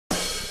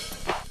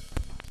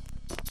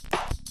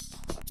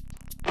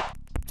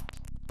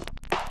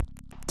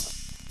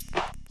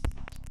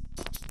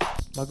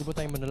Bago po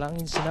tayong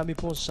manalangin, sinabi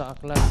po sa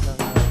aklat ng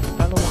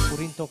Ikalawang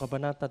Korinto,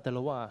 Kabanata 2,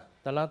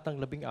 talatang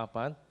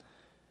 14,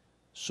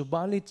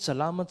 subalit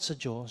salamat sa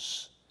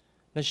Diyos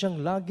na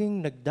siyang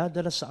laging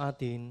nagdadala sa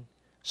atin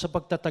sa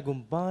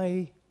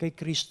pagtatagumpay kay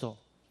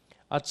Kristo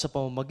at sa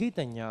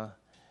pamamagitan niya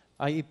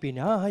ay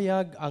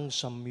ipinahayag ang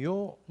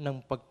samyo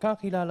ng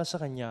pagkakilala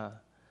sa Kanya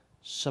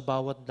sa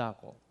bawat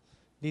dako.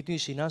 Dito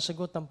yung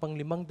sinasagot ang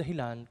panglimang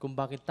dahilan kung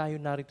bakit tayo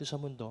narito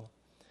sa mundo.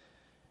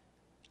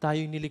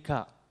 Tayo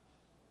nilikha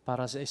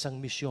para sa isang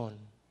misyon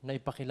na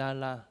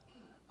ipakilala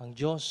ang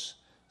Diyos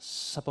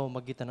sa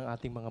pamamagitan ng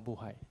ating mga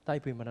buhay. Tayo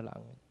po'y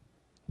manalangin.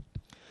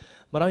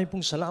 Marami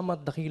pong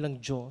salamat, dakilang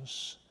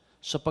Diyos,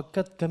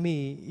 sapagkat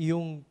kami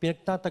yung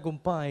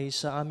pinagtatagumpay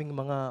sa aming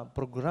mga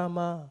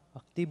programa,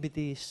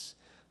 activities,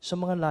 sa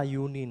mga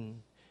layunin.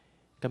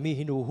 Kami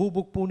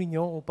hinuhubog po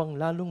ninyo upang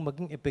lalong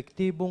maging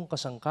epektibong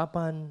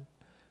kasangkapan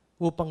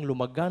upang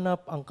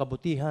lumaganap ang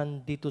kabutihan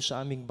dito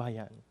sa aming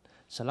bayan.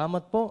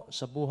 Salamat po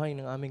sa buhay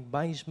ng aming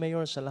Vice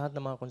Mayor, sa lahat ng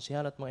mga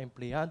konsehal at mga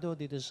empleyado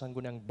dito sa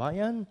Sangguniang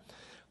Bayan.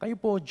 Kayo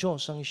po,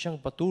 Diyos, ang siyang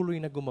patuloy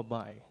na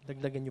gumabay.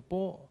 Dagdagan niyo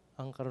po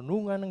ang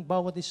karunungan ng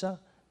bawat isa,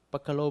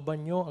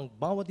 pagkalooban niyo ang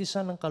bawat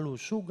isa ng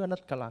kalusugan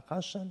at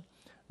kalakasan,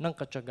 ng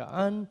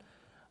katyagaan,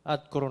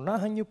 at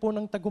koronahan niyo po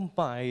ng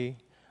tagumpay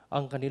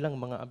ang kanilang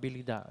mga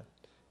abilidad.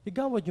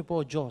 Igawad niyo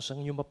po, Diyos, ang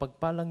inyong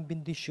mapagpalang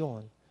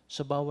bendisyon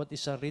sa bawat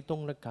isa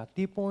ritong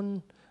nagkatipon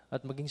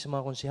at maging sa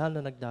mga konsehal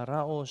na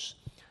nagdaraos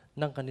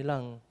ng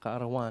kanilang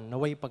kaarawan.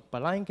 Naway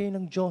pagpalain kayo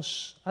ng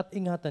Diyos at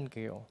ingatan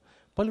kayo.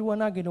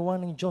 Paliwanagin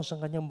nawa ng Diyos ang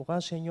kanyang mukha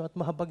sa inyo at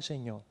mahabag sa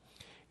inyo.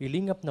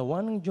 Ilingap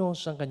nawa ng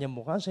Diyos ang kanyang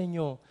mukha sa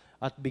inyo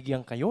at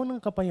bigyan kayo ng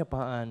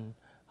kapayapaan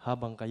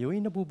habang kayo'y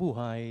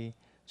nabubuhay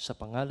sa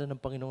pangalan ng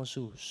Panginoong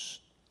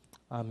Hesus.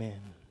 Amen.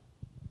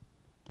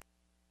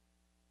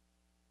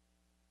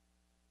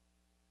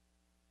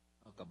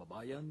 Ang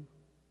kababayan,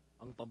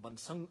 ang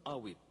pambansang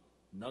awit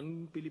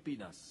ng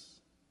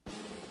Pilipinas.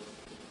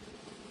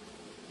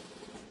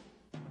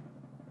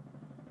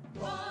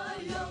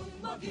 Bayang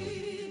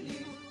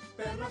magiliw,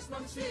 perlas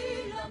ng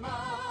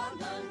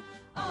silanganan,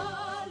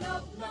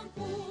 alab ng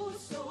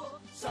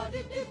puso, sa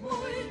dibdib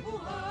mo'y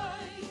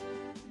buhay.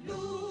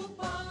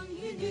 Lupang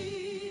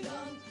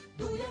hinilang,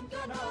 duyan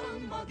ka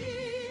ng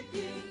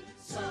magiging,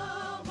 sa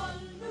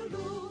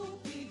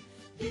manlulupig,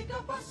 di ka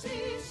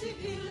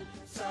pasisiil,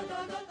 sa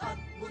dagat at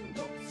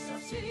bundok, sa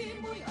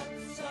simoy at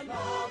sa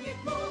langit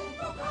mong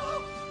bukaw.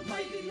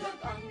 May ilag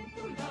ang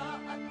tula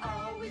at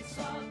awit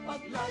sa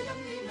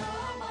paglayang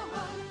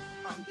minamahal.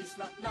 Ang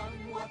kislat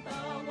ng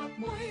watawat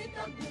mo'y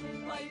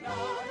tagumpay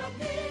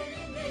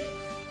naraminig.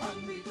 Ang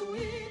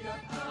bituin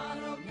at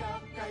araw niya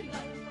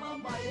kailan pa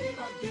may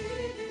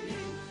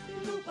magdidilim.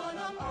 Lupa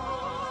ng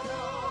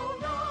araw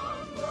ng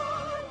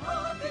buwan,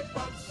 hatid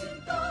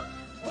pagsinta,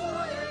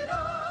 buhay ay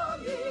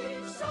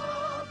langit sa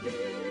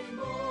piling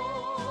mo.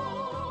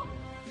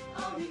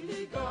 Aming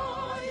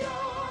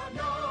ligaya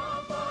na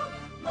pag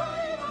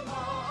may mga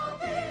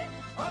api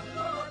at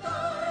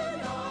matay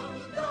ng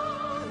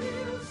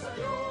dahil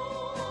sa'yo.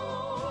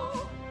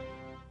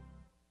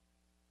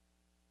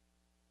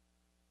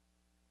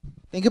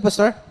 Thank you,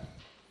 Pastor.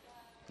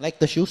 Like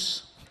the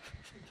shoes.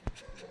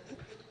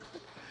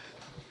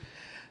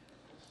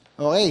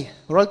 Okay,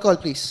 roll call,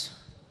 please.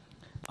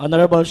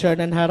 Honorable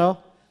Shernan Haro,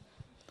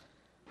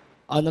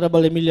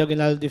 Honorable Emilio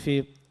Ginaldo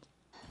V,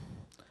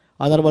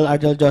 Honorable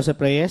Ardel Joseph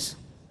Reyes,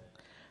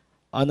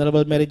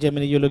 Honorable Mary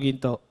Gemini Yulo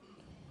Ginto,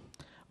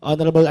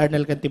 Honorable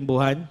Arnel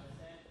Cantimbuhan,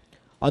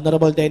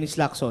 Honorable Dennis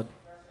Lacson,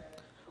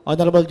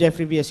 Honorable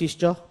Jeffrey V.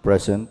 Asisio,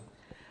 Present.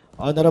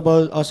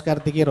 Honorable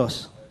Oscar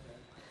Tiquiros,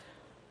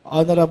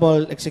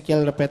 Honorable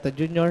Ezekiel Rapeta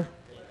Jr.,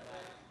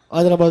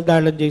 Honorable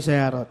Darlon J.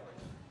 Sayarot,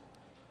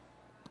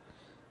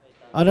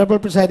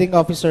 Honorable Presiding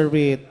Officer,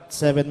 with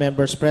 7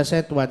 members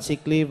present, 1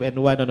 sick leave, and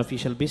 1 on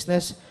official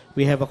business,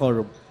 we have a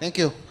quorum.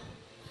 Thank you.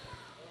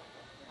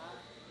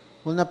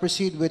 We'll now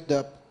proceed with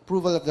the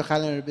approval of the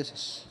calendar of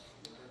business.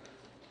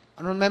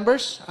 Honorable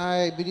members,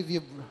 I believe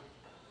you've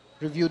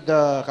reviewed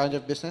the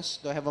calendar of business.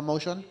 Do I have a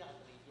motion?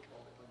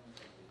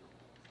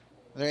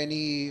 Are there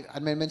any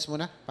amendments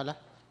muna pala?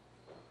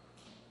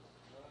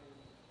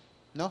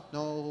 No?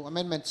 No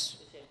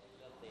amendments?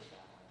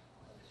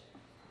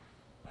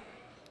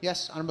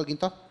 Yes, Honorable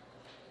Ginto.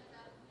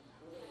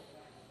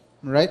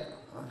 Right.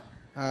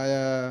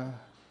 Are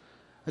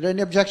there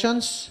any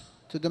objections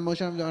to the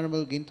motion of the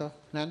Honorable Ginto?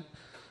 None.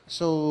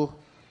 So,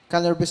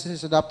 calendar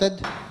business is adopted.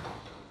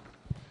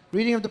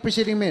 Reading of the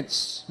preceding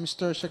minutes.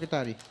 Mr.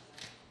 Secretary,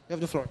 you have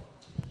the floor.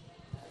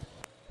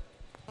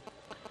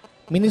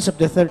 Minutes of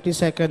the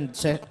 32nd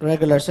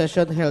regular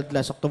session held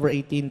last October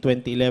 18,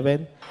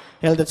 2011,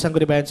 held at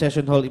Sangguniang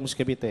Session Hall, Imus,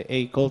 Cavite.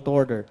 A call to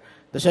order.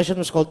 The session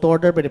was called to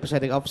order by the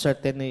presiding officer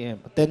at 10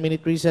 a.m. A 10-minute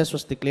recess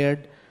was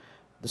declared.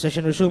 The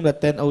session resumed at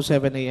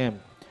 10:07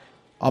 a.m.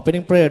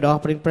 Opening prayer. The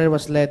opening prayer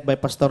was led by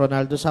Pastor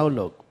Ronaldo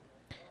Saulog.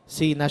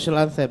 C. National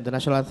Anthem. The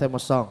national anthem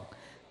was sung.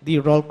 D.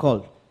 Roll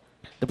call.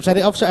 The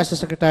presiding officer asked the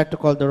secretary to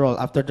call the roll.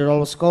 After the roll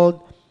was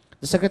called,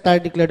 the secretary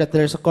declared that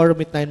there is a quorum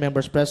with 9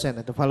 members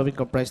present, and the following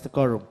comprise the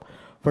quorum: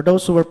 For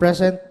those who were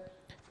present,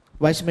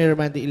 Vice Mayor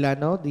Mandy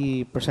Ilano,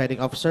 the presiding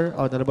officer,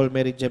 Honorable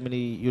Mary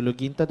Gemini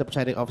Yuluginto, the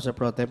presiding officer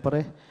pro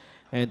tempore,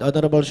 and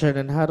Honorable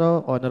Shernan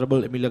Haro,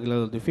 Honorable Emilio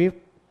Aguilera V,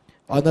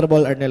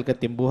 Honorable Arnel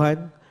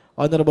Catimbuhan,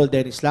 Honorable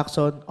Dennis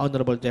Lacson,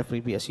 Honorable Jeffrey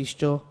B.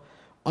 Asisio,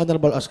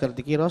 Honorable Oscar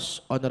De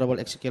Quiros, Honorable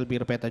Ezequiel B.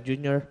 Repeta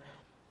Jr.,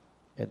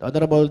 and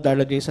Honorable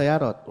Darla J.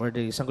 Sayarot were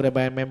the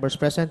Sangguniang members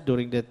present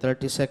during the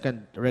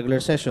 32nd regular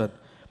session.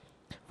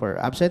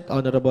 For absent,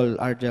 Honorable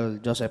Argel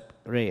Joseph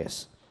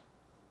Reyes.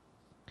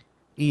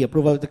 E.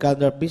 Approval of the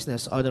calendar of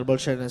business. Honorable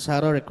Shernan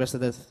Haro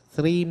requested a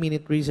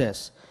 3-minute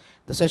recess.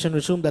 The session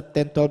resumed at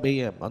 10:12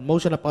 a.m. On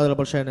motion of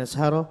Honorable Shernan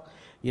Haro,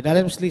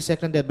 unanimously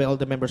seconded by all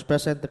the members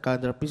present, the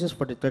calendar of business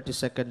for the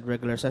 32nd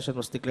regular session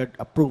was declared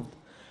approved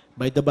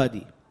by the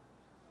body.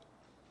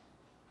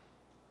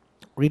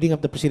 Reading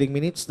of the preceding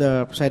minutes,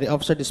 the presiding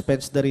officer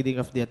dispensed the reading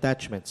of the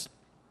attachments.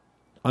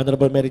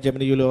 Honorable Mary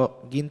Gemini Yulo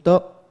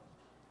Ginto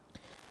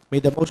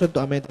made a motion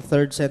to amend the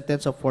third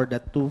sentence of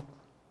 4.2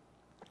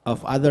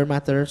 of other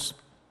matters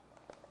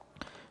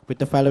with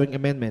the following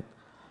amendment.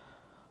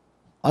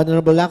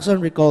 Honorable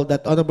Lacson recalled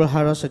that Honorable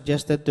Haro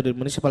suggested to the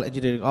Municipal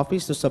Engineering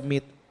Office to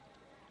submit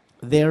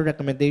their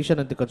recommendation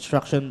on the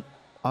construction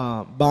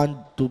bond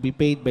to be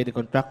paid by the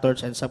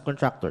contractors and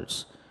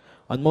subcontractors.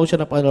 On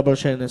motion of Honorable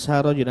Shernan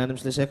Haro,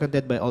 unanimously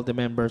seconded by all the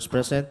members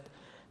present,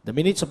 the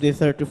minutes of the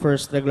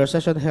 31st regular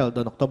session held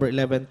on October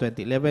 11,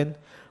 2011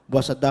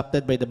 was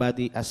adopted by the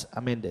body as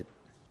amended.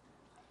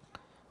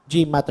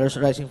 G. Matters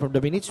arising from the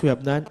minutes, we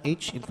have none.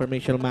 H.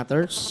 Informational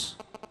matters.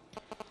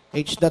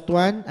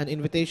 H.1. An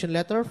invitation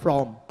letter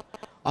from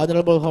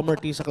Honorable Homer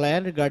T.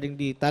 Saclayan regarding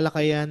the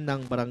Talakayan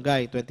ng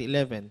Barangay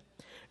 2011.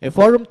 A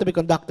forum to be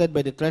conducted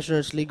by the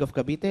Treasurers League of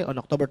Cavite on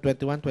October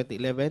 21,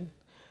 2011,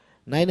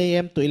 9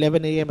 a.m. to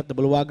 11 a.m. at the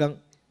Bulwagang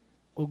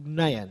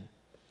Ugnayan.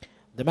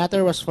 The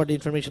matter was for the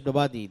information of the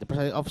body. The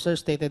presiding officer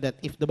stated that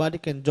if the body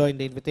can join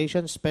the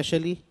invitation,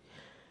 especially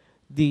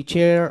the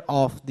chair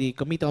of the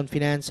Committee on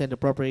Finance and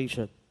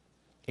Appropriation.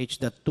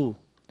 H.2.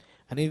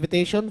 An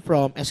invitation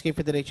from SK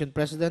Federation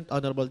President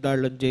Honorable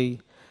Darlon J.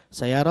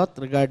 Sayarot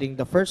regarding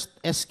the first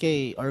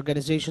SK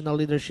Organizational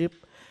Leadership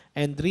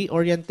and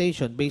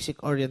Reorientation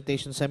Basic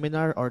Orientation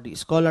Seminar, or the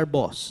Scholar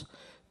Boss,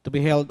 to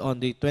be held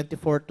on the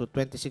 24th to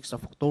 26th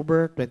of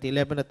October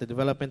 2011 at the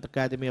Development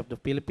Academy of the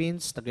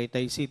Philippines,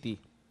 Tagaytay City.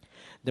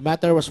 The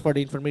matter was for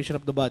the information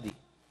of the body.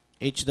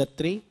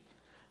 H.3.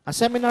 A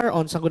seminar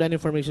on Sangguniang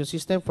Information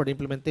System for the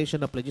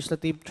implementation of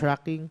Legislative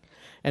Tracking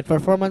and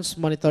Performance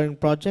Monitoring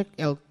Project,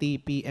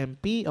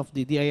 LTPMP, of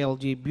the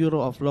DILG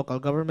Bureau of Local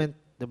Government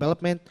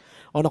Development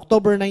on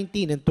October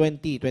 19 and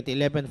 20,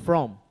 2011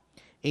 from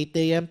 8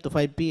 a.m. to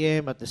 5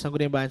 p.m. at the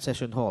Sangguniang Bayan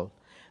Session Hall.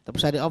 The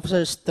presiding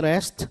officer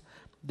stressed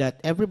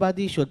that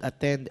everybody should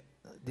attend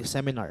the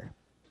seminar.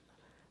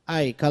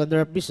 I.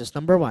 Calendar of business.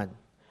 Number 1.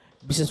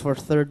 Business for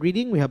third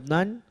reading, we have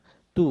none.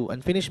 2.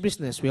 Unfinished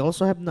business, we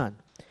also have none.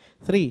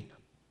 3.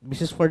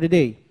 Business for the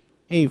day.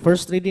 A.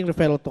 First reading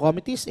referral to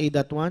committees.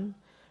 A.1.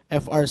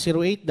 FR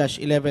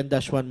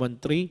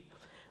 08-11-113.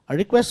 A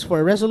request for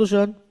a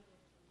resolution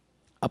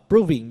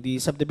approving the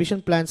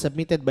subdivision plan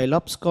submitted by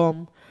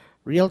Lopscom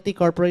Realty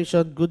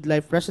Corporation Good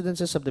Life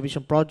Residences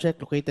Subdivision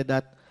Project located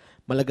at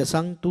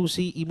Malagasang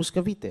 2C, Imus,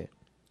 Cavite.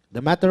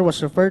 The matter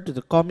was referred to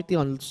the Committee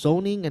on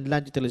Zoning and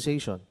Land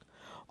Utilization.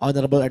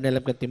 Honorable Arnel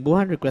M.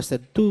 Catimbuhan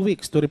requested 2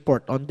 weeks to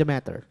report on the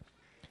matter.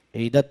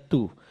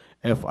 A.2.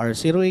 FR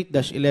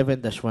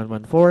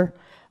 08-11-114.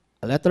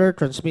 A letter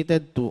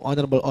transmitted to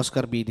Honorable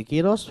Oscar B. De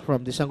Quiros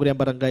from the Sangguniang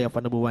Barangay of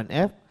Anabuan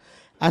F,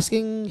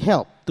 asking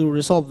help to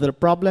resolve their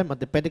problem at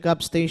the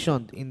pedicab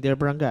station in their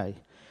barangay.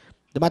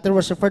 The matter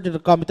was referred to the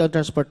Committee on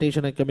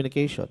Transportation and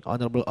Communication.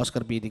 Honorable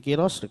Oscar B. De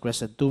Quiros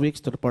requested 2 weeks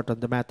to report on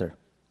the matter.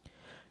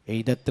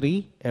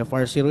 A.3.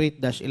 FR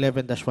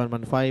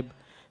 08-11-115.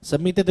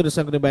 Submitted to the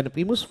Sangguniang Bayan of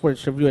Imus for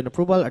its review and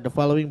approval are the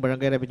following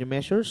barangay revenue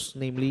measures,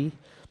 namely,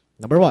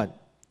 number 1,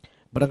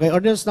 Barangay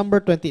Ordinance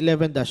Number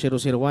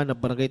 2011-001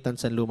 of Barangay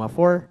Tansanluma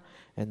 4,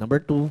 and number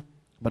 2,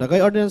 Barangay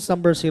Ordinance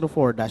Number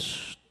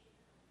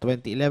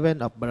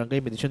 04-2011 of Barangay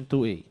Medition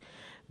 2A.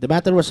 The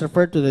matter was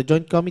referred to the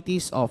joint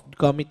committees of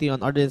Committee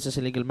on Ordinances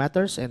and Legal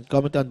Matters and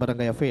Committee on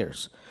Barangay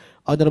Affairs.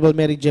 Honorable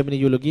Mary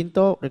Gemini Yulo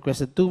Ginto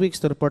requested 2 weeks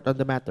to report on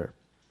the matter.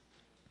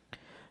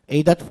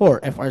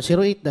 A.4. FR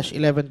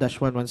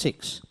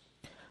 08-11-116.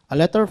 A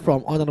letter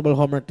from Honorable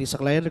Homer T.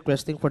 Saclayan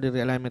requesting for the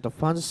realignment of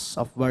funds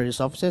of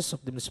various offices of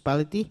the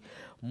municipality,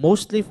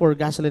 mostly for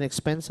gasoline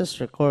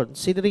expenses,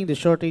 considering the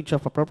shortage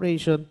of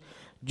appropriation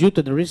due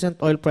to the recent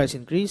oil price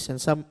increase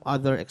and some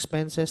other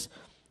expenses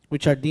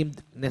which are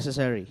deemed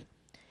necessary.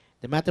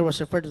 The matter was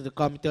referred to the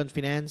Committee on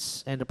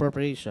Finance and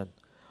Appropriation.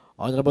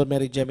 Honorable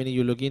Mary Gemini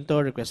Yulo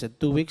Ginto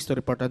requested 2 weeks to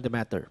report on the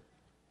matter.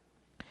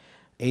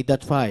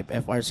 A.5.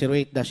 FR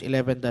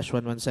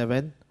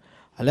 08-11-117.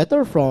 A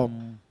letter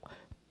from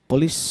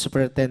Police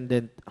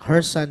Superintendent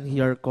Hersan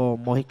Hierco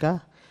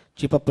Mojica,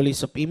 Chief of Police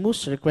of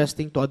Imus,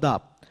 requesting to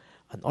adopt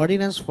an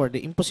ordinance for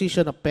the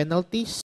imposition of penalties